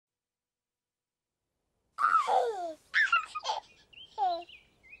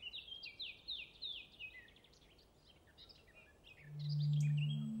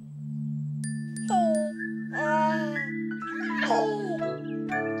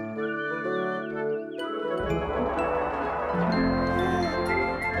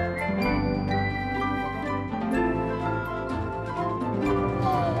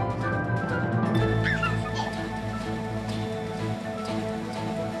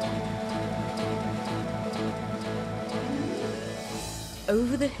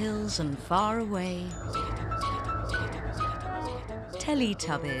Over the hills and far away,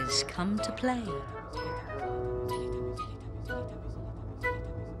 Teletubbies come to play.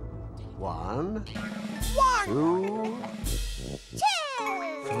 1, 1, 2, 2,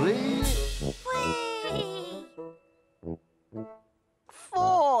 3,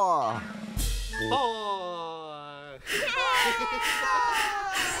 4. 4.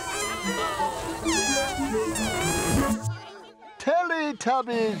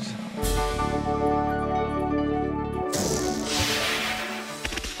 Teletubbies.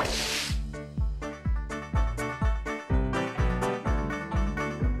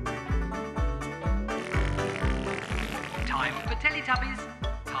 Time for Teletubbies.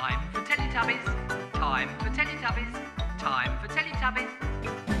 Time for Teletubbies. Time for Teletubbies. Time for Teletubbies.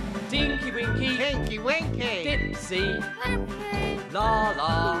 Tinky Winky. Tinky Winky. Dipsy. Purple.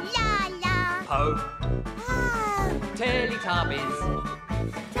 Laa-Laa. Laa-Laa. Po. Oh. Teletubbies.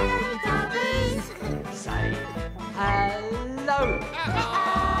 Teletubbies. Say hello.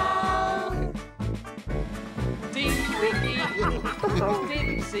 Tinky Winky.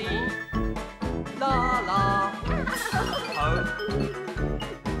 Dipsy. Laa-Laa. Po.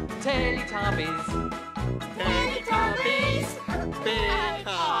 Teletubbies. Teletubbies. Big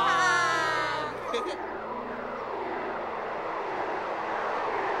hug.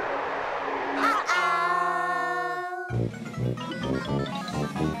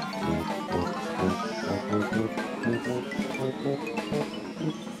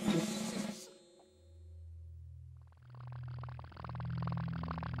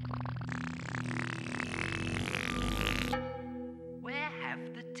 Where have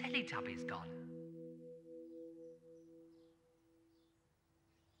the Teletubbies gone?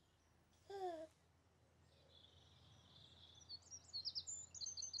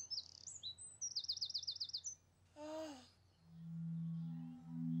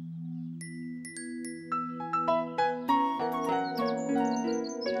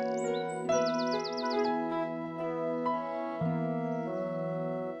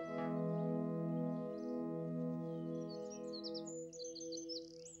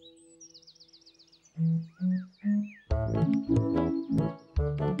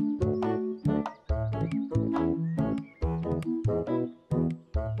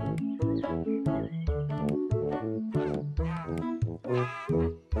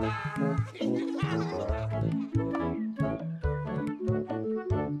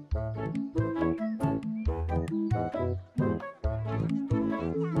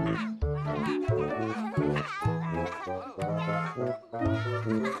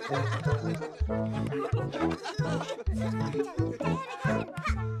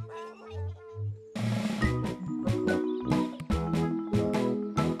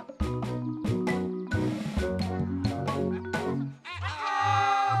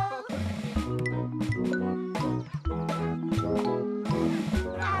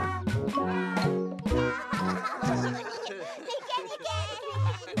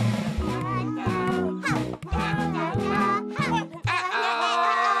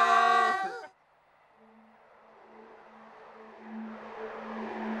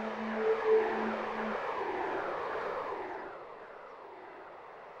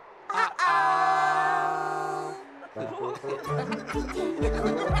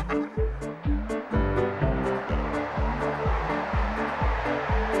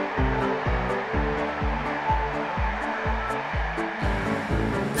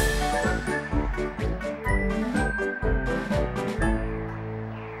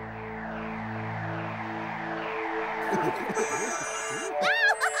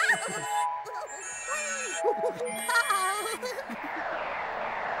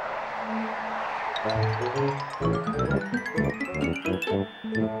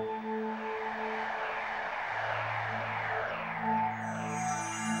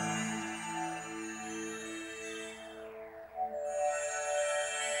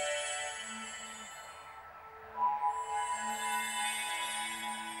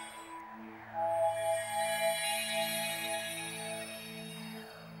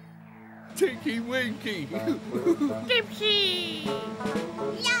 Tinky Winky. Dipsy.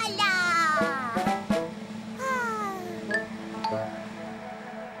 Laa-Laa.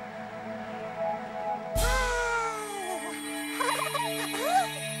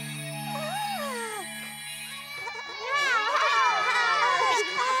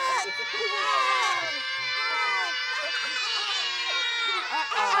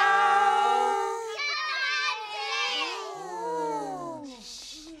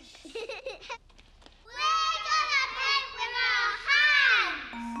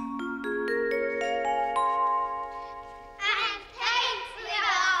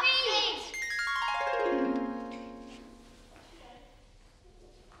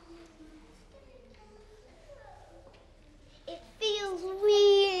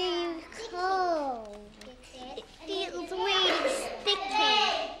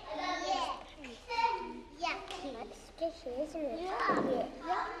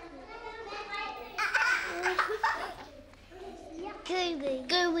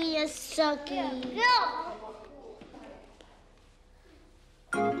 gooey and soggy.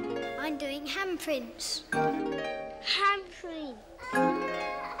 I'm doing handprints. Handprint.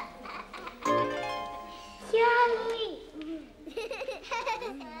 Yummy.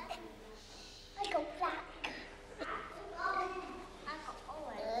 I got black. I got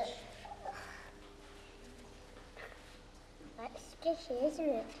orange. That's squishy, isn't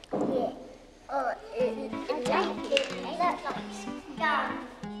it? Yeah. Oh, I like it. That looks scum.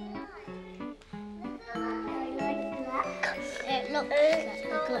 I like black. It looks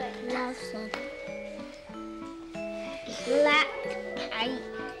like lovely. Black paint.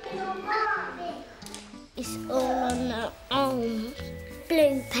 It's all on the arms.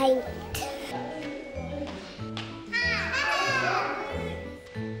 Blue paint.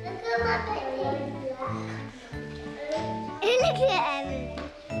 Look at him.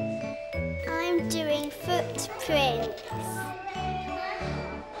 I'm doing footprints.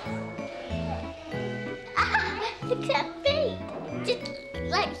 Look at her feet. Just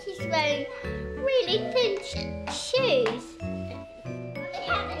like she's wearing really thin shoes.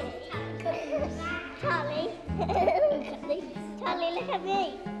 Charlie. Charlie, look at me.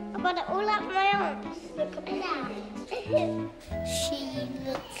 I've got it all up my arms. Look at me now. She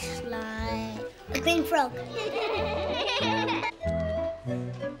looks like a green frog.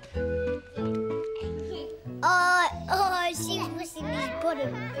 Oh, she's missing his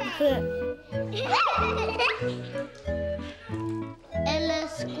bottom. Ella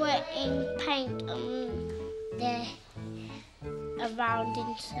squirting paint on there around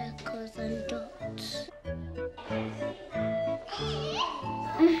in circles and dots.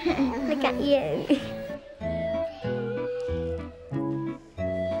 Look at you.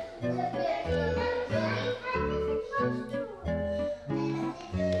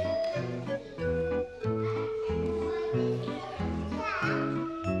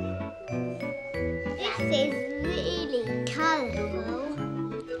 This is really colourful.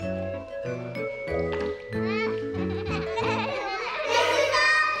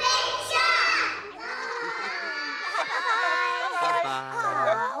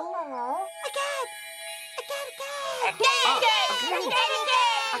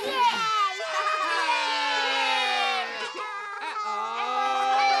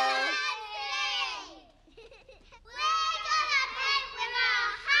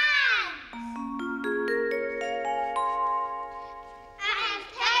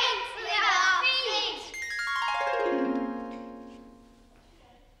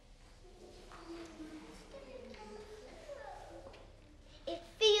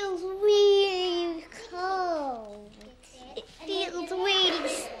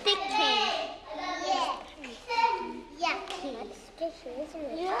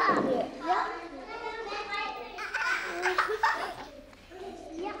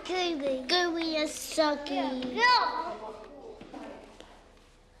 Gooey and soggy.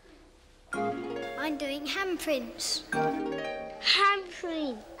 I'm doing handprints.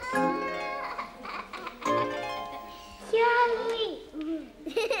 Handprints. Yummy.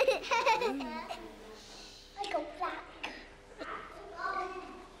 I got black. I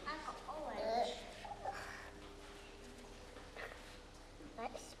got orange.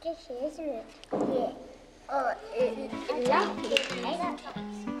 That's squishy, isn't it? Yeah. Oh, I like it. I like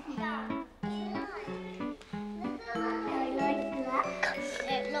black.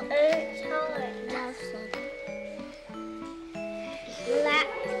 It looks hard. Black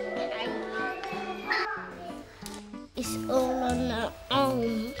paint. It's all on the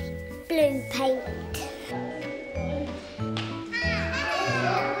arms. Blue paint.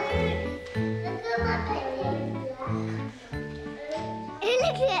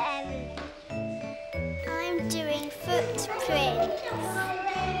 Look at him. I'm doing footprints.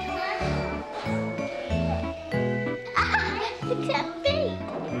 Look at her feet.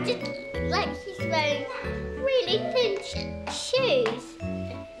 Just like she's wearing really thin shoes.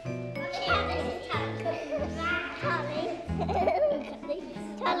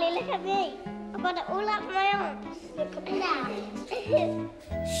 Charlie, look at me. I've got it all up my arms. Look at me now.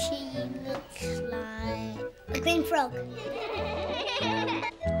 She looks like a green frog.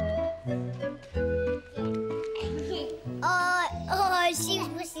 Oh, she's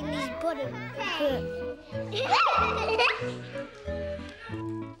missing his bottom.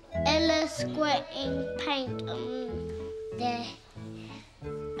 Ella squirting paint on there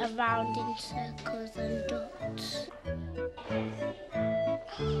around in circles and dots.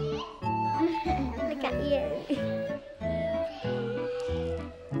 Look at you.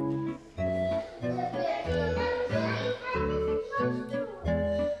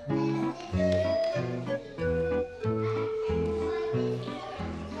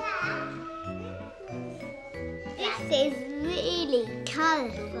 is really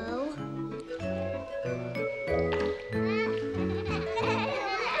colourful.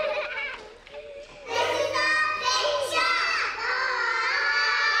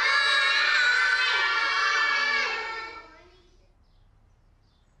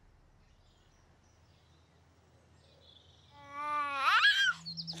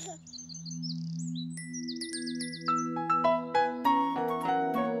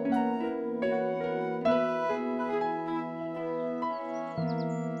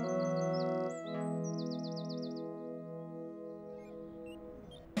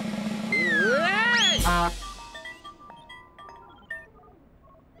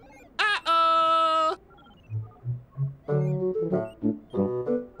 Uh-oh!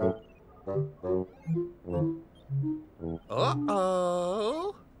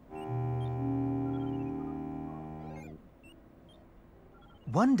 Uh-oh!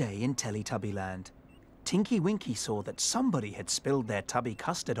 One day in Teletubbyland, Tinky Winky saw that somebody had spilled their tubby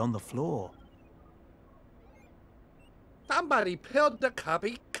custard on the floor. Somebody peeled the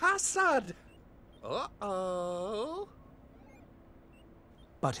cubby custard. Uh-oh.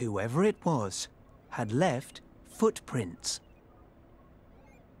 But whoever it was had left footprints.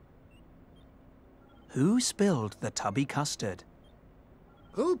 Who spilled the tubby custard?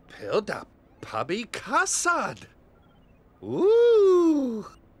 Who peeled the puppy custard? Ooh!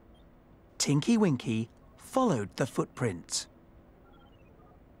 Tinky Winky followed the footprints.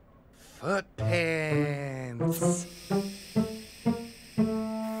 Footprints.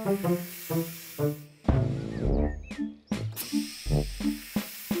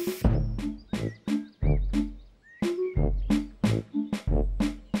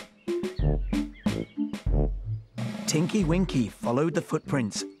 Tinky Winky followed the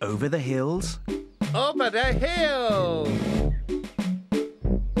footprints over the hills, Over the hill.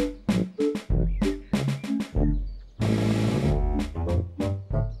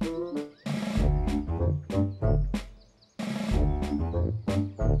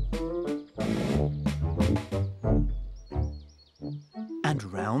 and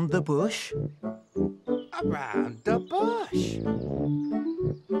round the bush. Around the bush.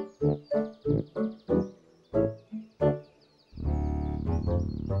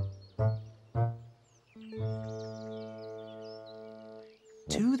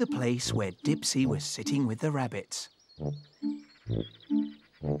 To the place where Dipsy was sitting with the rabbits.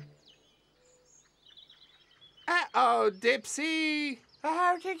 Uh-oh, Dipsy.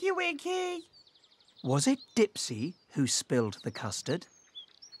 Oh, Tinky Winky. Was it Dipsy who spilled the custard?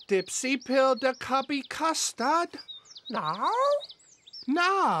 Dipsy peeled the cubby custard? No.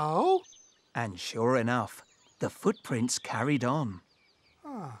 No. And sure enough, the footprints carried on.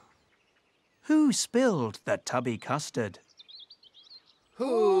 Who spilled the tubby custard?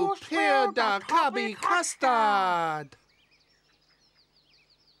 Who peeled the cubby custard?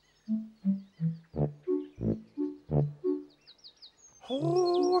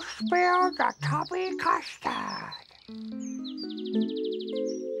 Who spilled the cubby custard? Who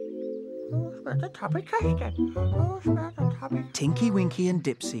spilled the cubby custard? Who spilled the cubby? Tinky Winky and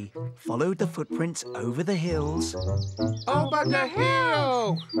Dipsy followed the footprints over the hills, Over the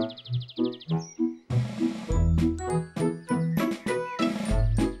hill!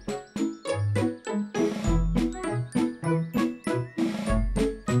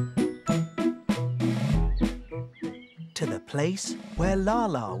 to the place where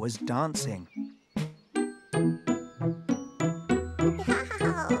Laa-Laa was dancing.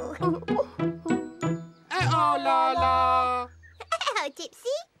 Oh, Laa-Laa! Hello,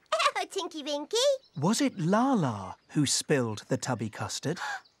 Dipsy. Hello, Tinky Winky. Was it Laa-Laa who spilled the tubby custard?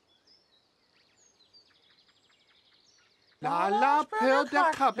 Laa-Laa peeled the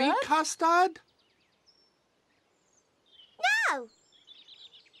cubby custard? No.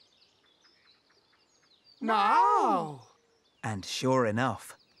 No. And sure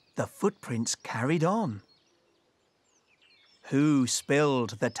enough, the footprints carried on. Who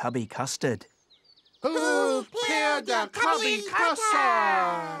spilled the tubby custard? Who peeled the cubby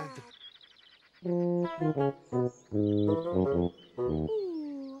custard? Who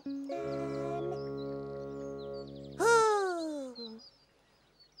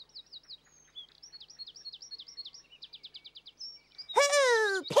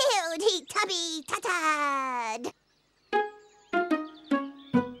peeled he tubby custard?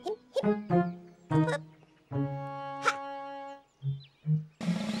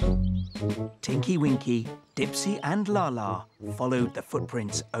 Tinky Winky, Dipsy and Laa-Laa followed the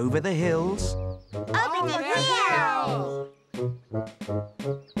footprints over the hills, Over the hill.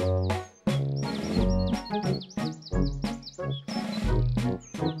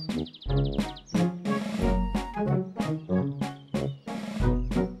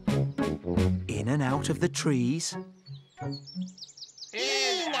 out of the trees.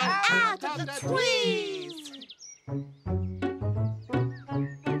 In and out of the trees.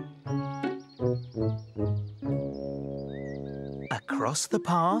 Across the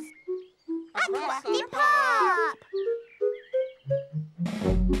path. Across the park.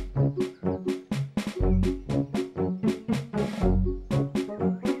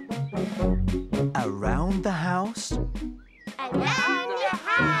 Around the house. Around the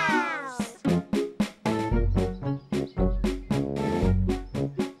house.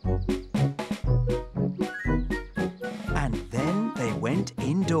 And then they went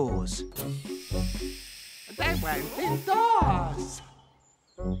indoors. They went indoors.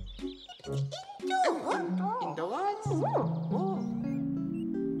 Indoors? Oh.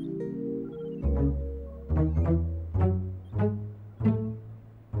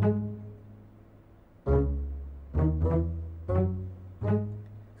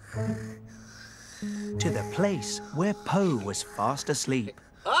 To the place where Po was fast asleep.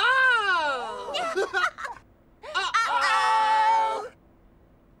 Oh! Uh-oh!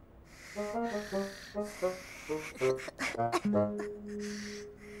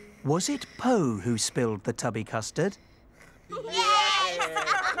 Was it Po who spilled the tubby custard?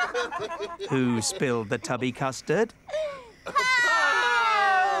 Who spilled the tubby custard?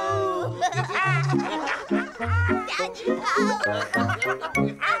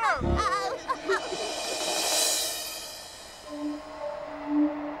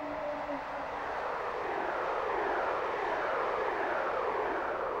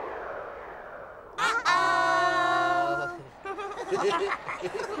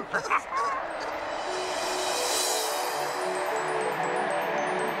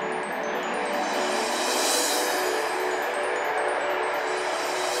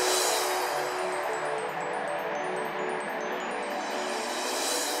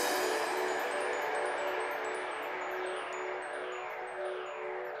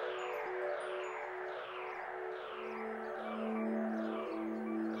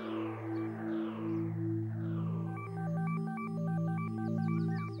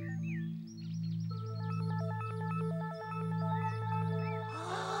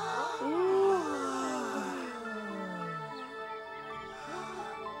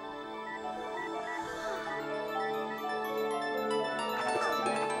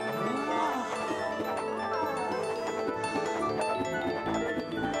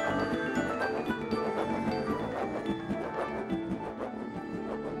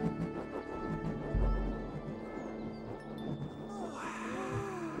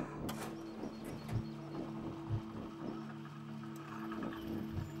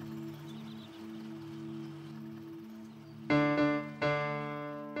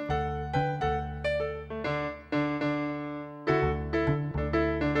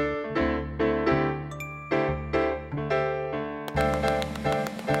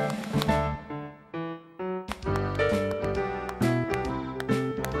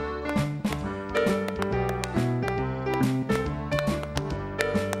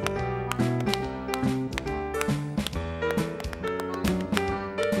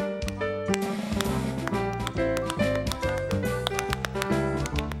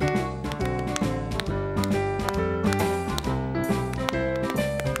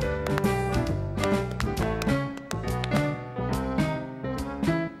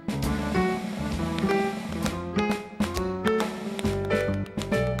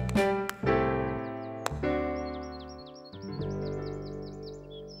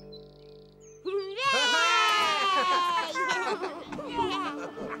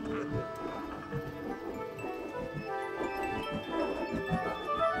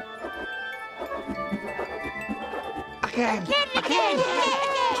 Again!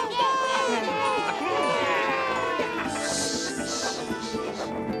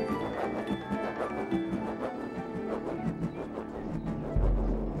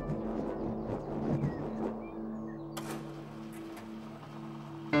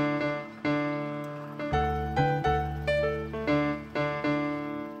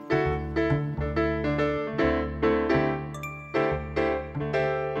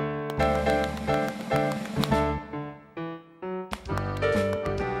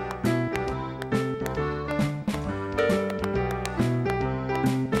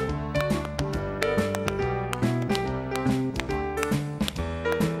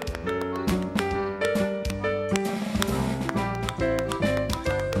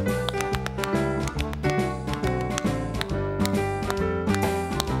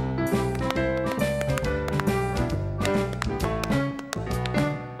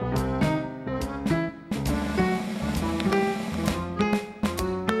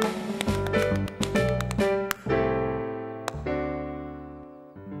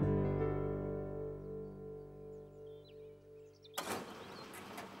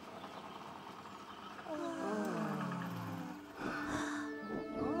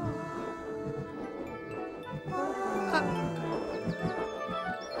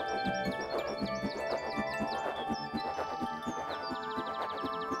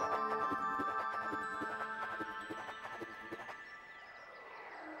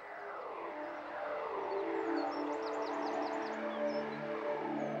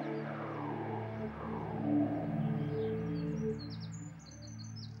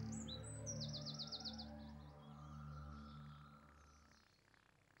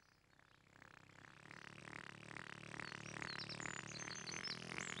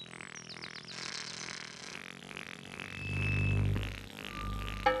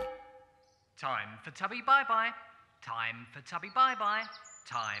 Time for Tubby bye-bye. Time for Tubby bye-bye.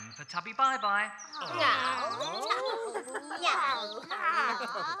 Time for Tubby bye-bye.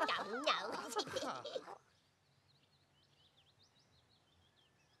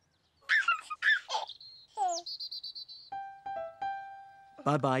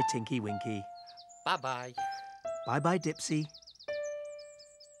 Bye-bye, Tinky Winky. Bye-bye. Bye-bye, Dipsy.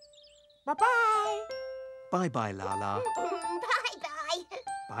 Bye-bye. Bye-bye, Laa-Laa. Bye-bye.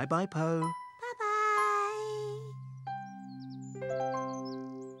 Bye-bye, Po. Bye-bye.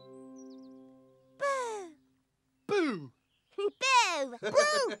 Boo. Boo!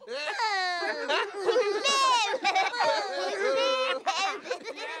 Boo!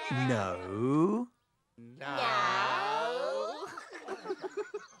 No. No.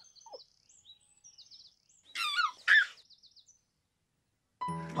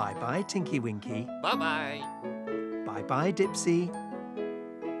 Bye-bye, Tinky Winky. Bye-bye. Bye-bye, Dipsy.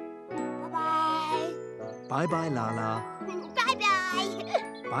 Bye-bye. Bye-bye, Laa-Laa.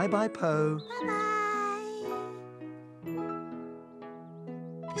 Bye-bye. Bye-bye, Po. Bye-bye.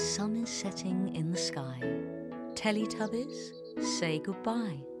 The sun is setting in the sky. Teletubbies, say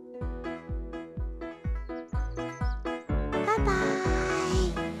goodbye.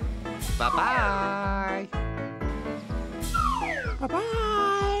 Bye-bye. Bye-bye. Bye-bye. Bye-bye.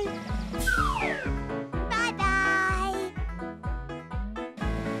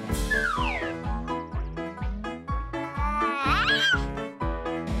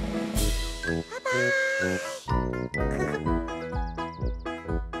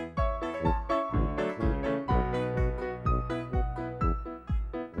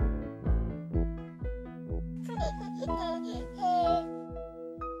 Bye-bye.